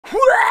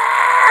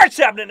What's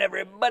happening,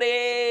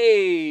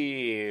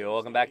 everybody?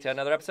 Welcome back to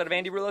another episode of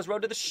Andy Rullo's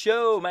Road to the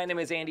Show. My name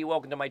is Andy.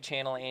 Welcome to my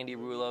channel, Andy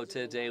Rullo.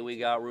 Today we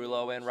got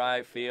Rullo in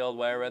right field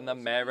wearing the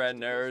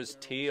Mariners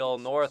teal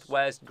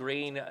Northwest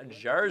green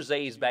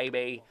jerseys,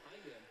 baby,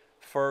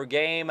 for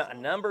game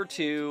number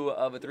 2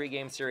 of a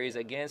 3-game series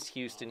against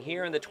Houston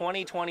here in the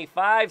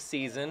 2025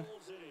 season.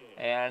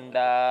 And,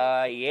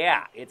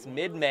 yeah, it's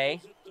mid-May,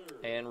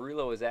 and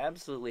Rullo is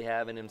absolutely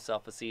having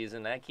himself a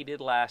season like he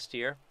did last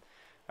year.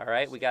 All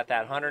right, we got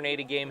that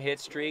 180-game hit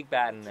streak,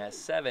 batting at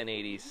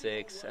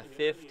 .786,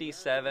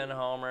 57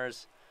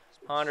 homers,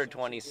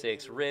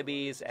 126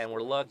 ribbies, and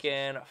we're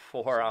looking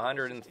for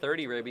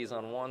 130 ribbies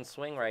on one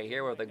swing right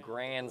here with a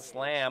grand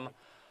slam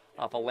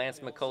off of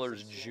Lance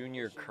McCullers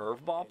Jr.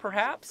 curveball,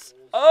 perhaps?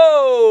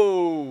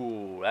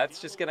 Oh,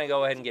 that's just going to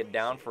go ahead and get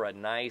down for a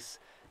nice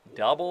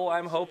double,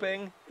 I'm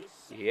hoping.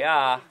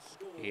 Yeah,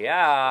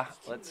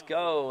 let's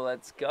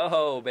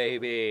go,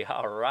 baby.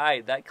 All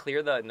right, that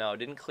cleared the, no,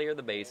 didn't clear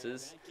the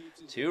bases.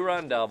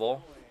 2-run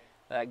double.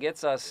 That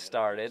gets us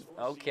started.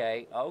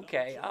 Okay,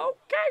 Rullo,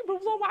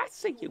 I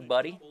see you,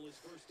 buddy.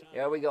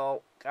 Here we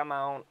go. Come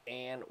on,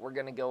 and we're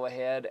going to go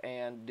ahead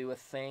and do a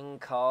thing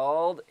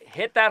called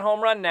hit that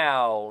home run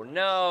now.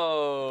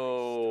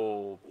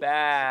 No.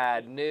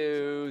 Bad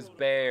news,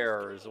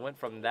 Bears. Went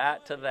from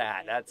that to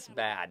that. That's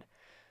bad.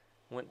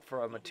 Went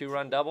from a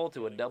 2-run double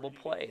to a double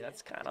play.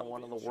 That's kind of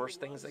one of the worst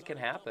things that can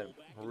happen.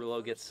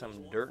 Rullo gets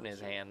some dirt in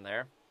his hand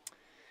there.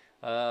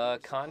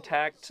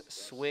 Contact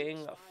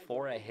swing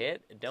for a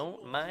hit.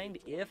 Don't mind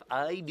if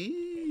I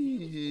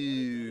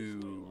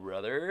do,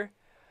 brother.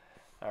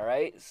 All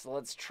right, so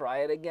let's try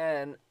it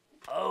again.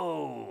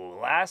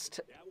 Oh,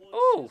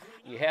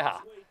 yeah,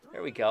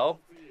 there we go.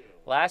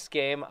 Last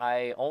game,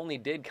 I only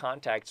did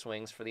contact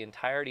swings for the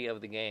entirety of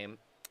the game,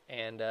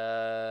 and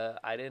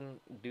I didn't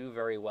do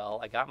very well.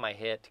 I got my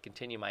hit to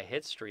continue my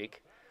hit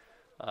streak.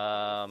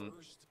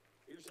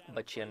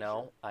 But, you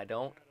know, I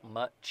don't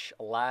much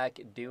like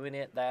doing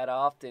it that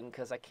often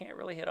because I can't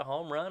really hit a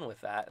home run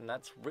with that, and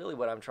that's really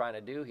what I'm trying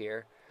to do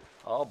here.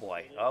 Oh,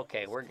 boy.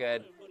 Okay, we're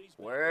good.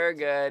 We're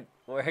good.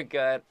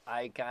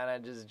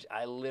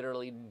 I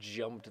literally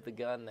jumped the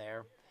gun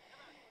there.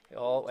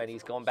 Oh, and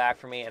he's going back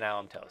for me, and now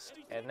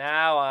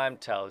I'm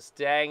toast.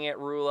 Dang it,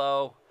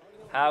 Rullo.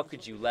 How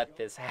could you let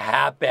this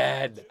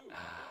happen?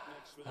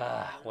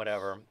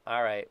 Whatever.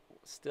 All right,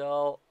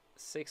 still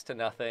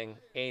 6-0,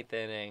 8th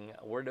inning.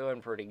 We're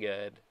doing pretty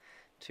good.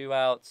 2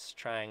 outs,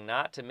 trying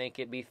not to make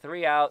it be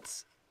 3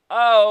 outs.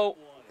 Oh,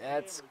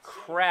 that's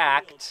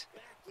cracked,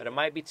 but it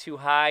might be too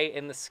high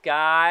in the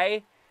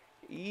sky.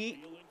 Dang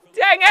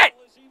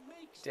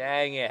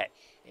it.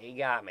 He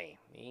got me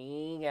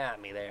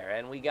there,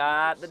 and we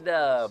got the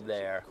dub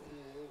there.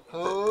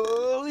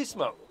 Holy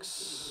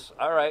smokes.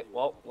 All right,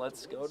 well,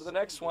 let's go to the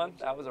next one.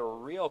 That was a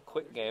real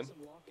quick game.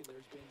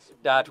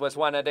 That was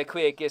one of the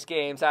quickest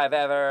games I've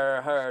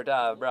ever heard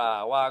of,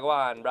 brah.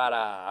 Wagwan,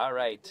 brada. All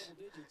right,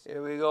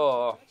 here we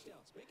go.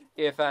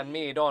 If and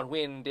me don't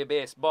win the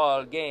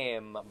baseball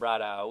game,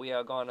 brada, we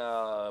are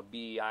gonna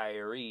be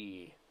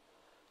irie.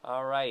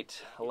 All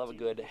right, I love a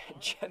good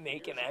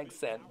Jamaican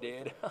accent,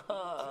 dude.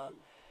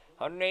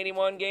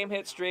 181 game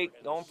hit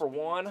streak, going for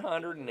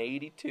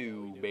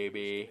 182,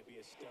 baby.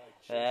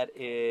 That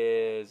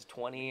is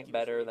 20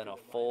 better than a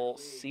full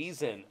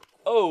season.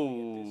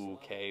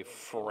 Okay,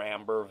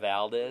 Framber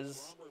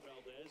Valdez.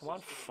 Come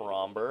on,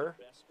 Framberto.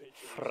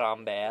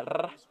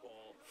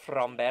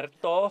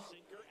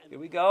 Here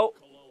we go.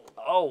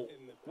 Oh,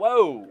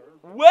 whoa.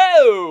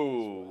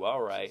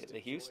 All right, the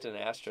Houston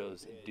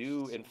Astros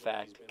do, in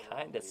fact,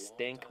 kind of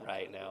stink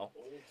right now.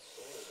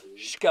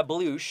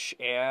 Shkabloosh,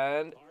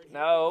 and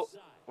no,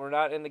 we're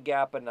not in the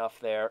gap enough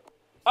there.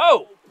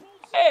 Oh,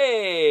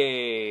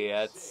 hey,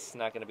 that's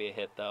not going to be a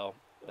hit, though.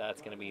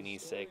 That's going to be an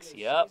E6.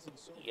 Yep.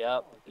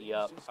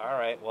 All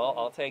right, well,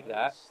 I'll take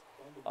that.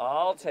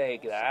 We'll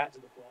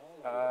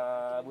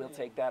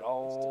take that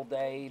all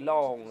day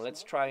long.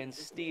 Let's try and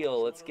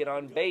steal. Let's get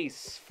on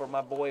base for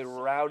my boy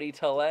Rowdy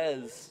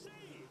Tellez,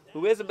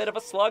 who is a bit of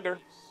a slugger.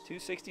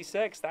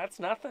 266, that's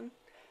nothing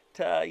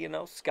to, you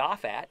know,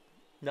 scoff at.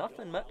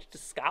 Nothing much to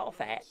scoff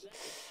at.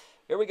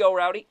 Here we go,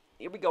 Rowdy.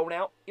 Here we go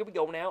now.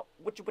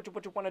 What you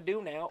want to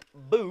do now?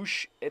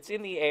 Boosh. It's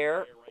in the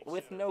air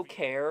with no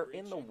care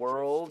in the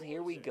world.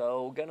 Here we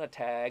go. Gonna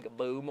tag.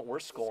 Boom.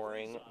 We're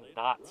scoring.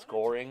 Not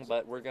scoring,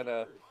 but we're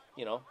gonna,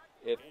 you know,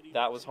 if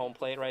that was home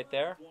plate right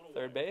there,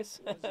 third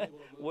base,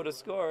 would have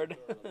scored.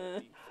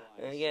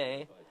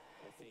 Okay.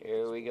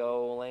 Here we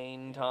go,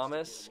 Lane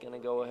Thomas. Gonna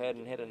go ahead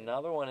and hit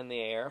another one in the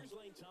air.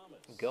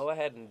 Go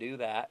ahead and do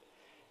that,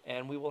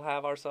 and we will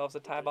have ourselves a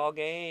tie ball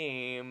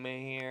game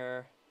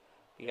here.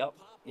 Yep.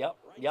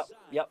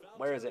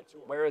 Where is it?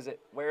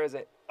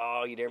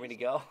 Oh, you dare me to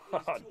go?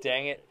 Oh,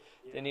 dang it.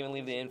 Didn't even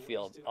leave the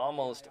infield.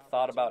 Almost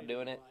thought about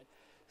doing it.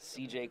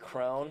 CJ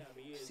Crone.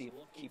 See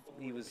if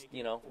he was,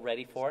 you know,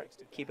 ready for it.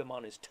 Keep him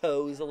on his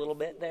toes a little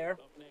bit there.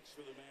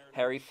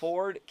 Harry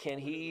Ford, can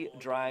he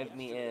drive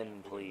me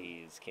in,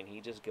 please? Can he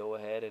just go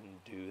ahead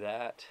and do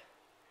that?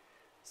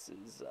 This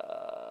is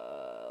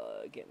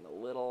getting a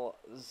little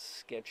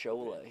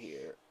sketchola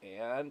here.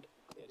 And,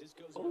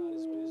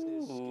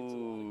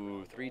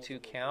 ooh,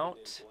 3-2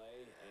 count.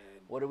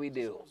 What do we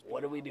do?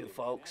 What do we do,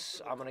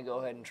 folks? I'm going to go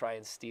ahead and try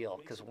and steal,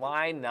 because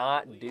why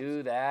not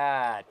do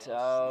that?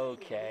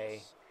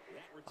 Okay.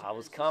 I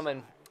was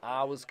coming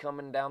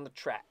down the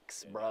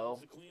tracks, bro.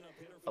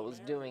 I was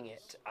doing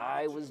it.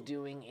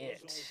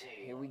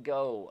 Here we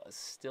go.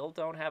 Still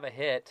don't have a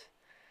hit,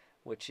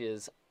 which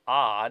is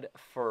odd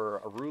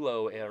for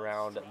Rullo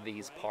around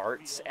these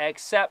parts,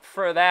 except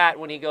for that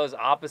when he goes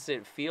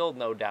opposite field,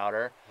 no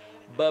doubter.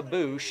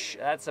 Baboosh.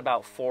 That's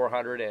about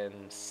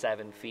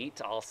 407 feet,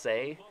 I'll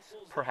say.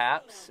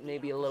 Perhaps,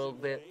 maybe a little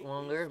bit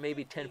longer,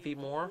 maybe 10 feet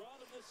more.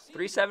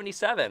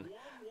 377.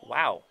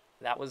 Wow,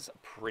 that was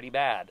pretty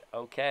bad.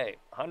 Okay,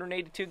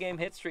 182 game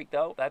hit streak,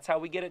 though. That's how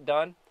we get it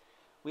done.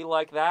 We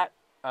like that.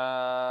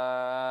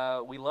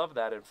 We love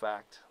that, in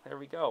fact. There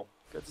we go.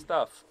 Good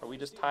stuff. Are we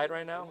just tied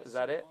right now? Is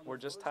that it? We're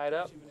just tied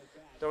up?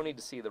 Don't need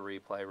to see the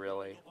replay,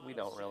 really. We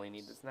don't really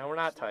need this. Now we're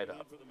not tied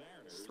up.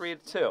 It's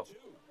 3-2.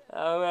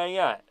 Oh my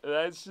God,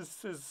 that's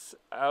just is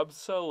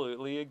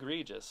absolutely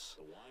egregious.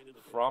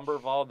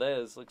 Framber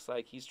Valdez looks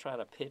like he's trying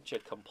to pitch a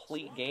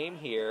complete game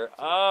here.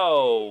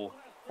 Oh,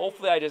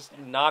 hopefully I just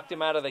knocked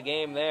him out of the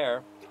game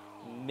there.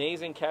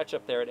 Amazing catch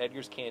up there at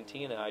Edgar's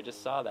Cantina. I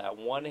just saw that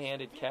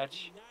one-handed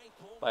catch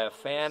by a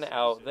fan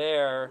out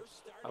there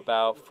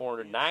about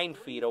 409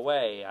 feet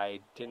away. I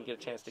didn't get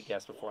a chance to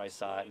guess before I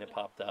saw it, and it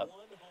popped up.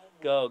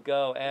 Go,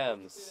 go,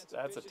 M's.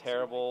 That's a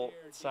terrible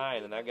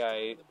sign, and that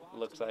guy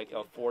looks like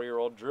a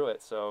 4-year-old drew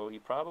it, so he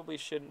probably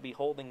shouldn't be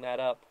holding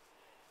that up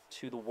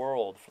to the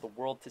world, for the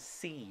world to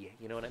see.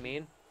 You know what I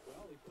mean?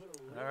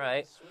 All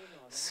right.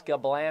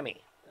 Skablammy.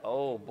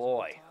 Oh,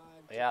 boy.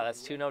 Yeah,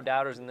 that's 2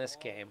 no-doubters in this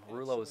game.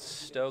 Rullo is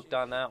stoked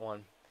on that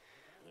one.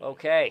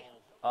 Okay.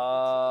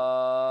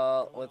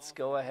 Let's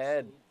go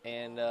ahead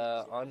and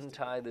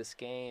untie this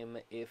game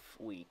if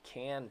we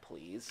can,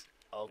 please.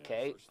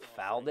 Okay.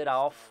 Fouled it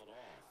off.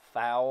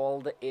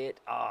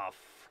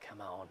 Come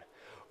on.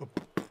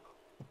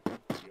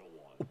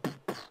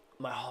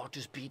 My heart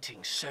is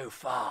beating so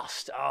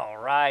fast. All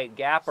right,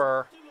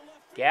 Gapper.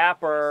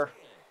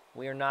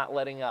 We are not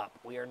letting up.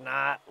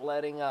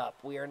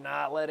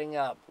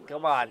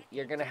 Come on.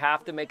 You're going to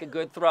have to make a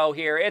good throw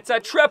here. It's a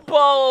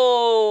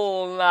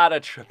triple. Not a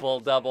triple.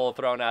 Double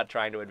throw. Not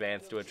trying to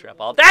advance to a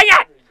triple. Dang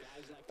it!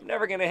 I'm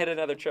never going to hit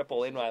another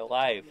triple in my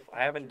life.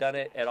 I haven't done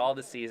it at all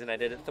this season. I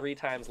did it 3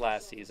 times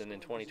last season in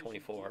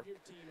 2024.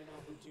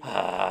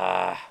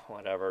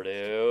 Whatever,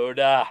 dude.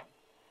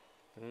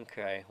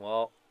 Okay,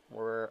 well,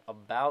 we're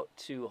about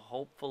to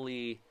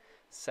hopefully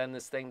send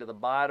this thing to the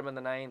bottom of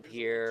the 9th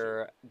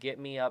here. Get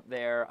me up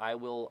there. I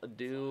will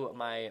do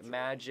my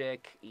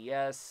magic.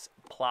 Yes,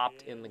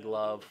 plopped in the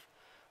glove.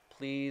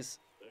 Please,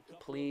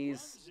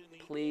 please,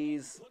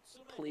 please,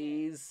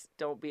 please,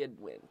 don't be a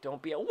win.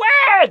 Don't be a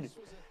win!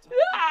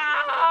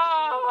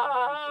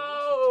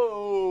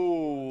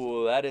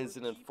 Oh, that is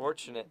an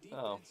unfortunate,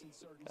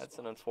 that's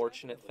an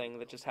unfortunate thing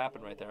that just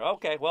happened right there.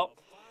 Okay, well,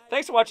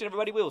 thanks for watching,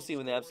 everybody. We will see you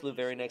in the absolute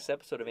very next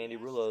episode of Andy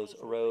Rullo's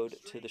Road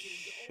to the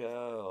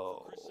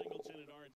Show.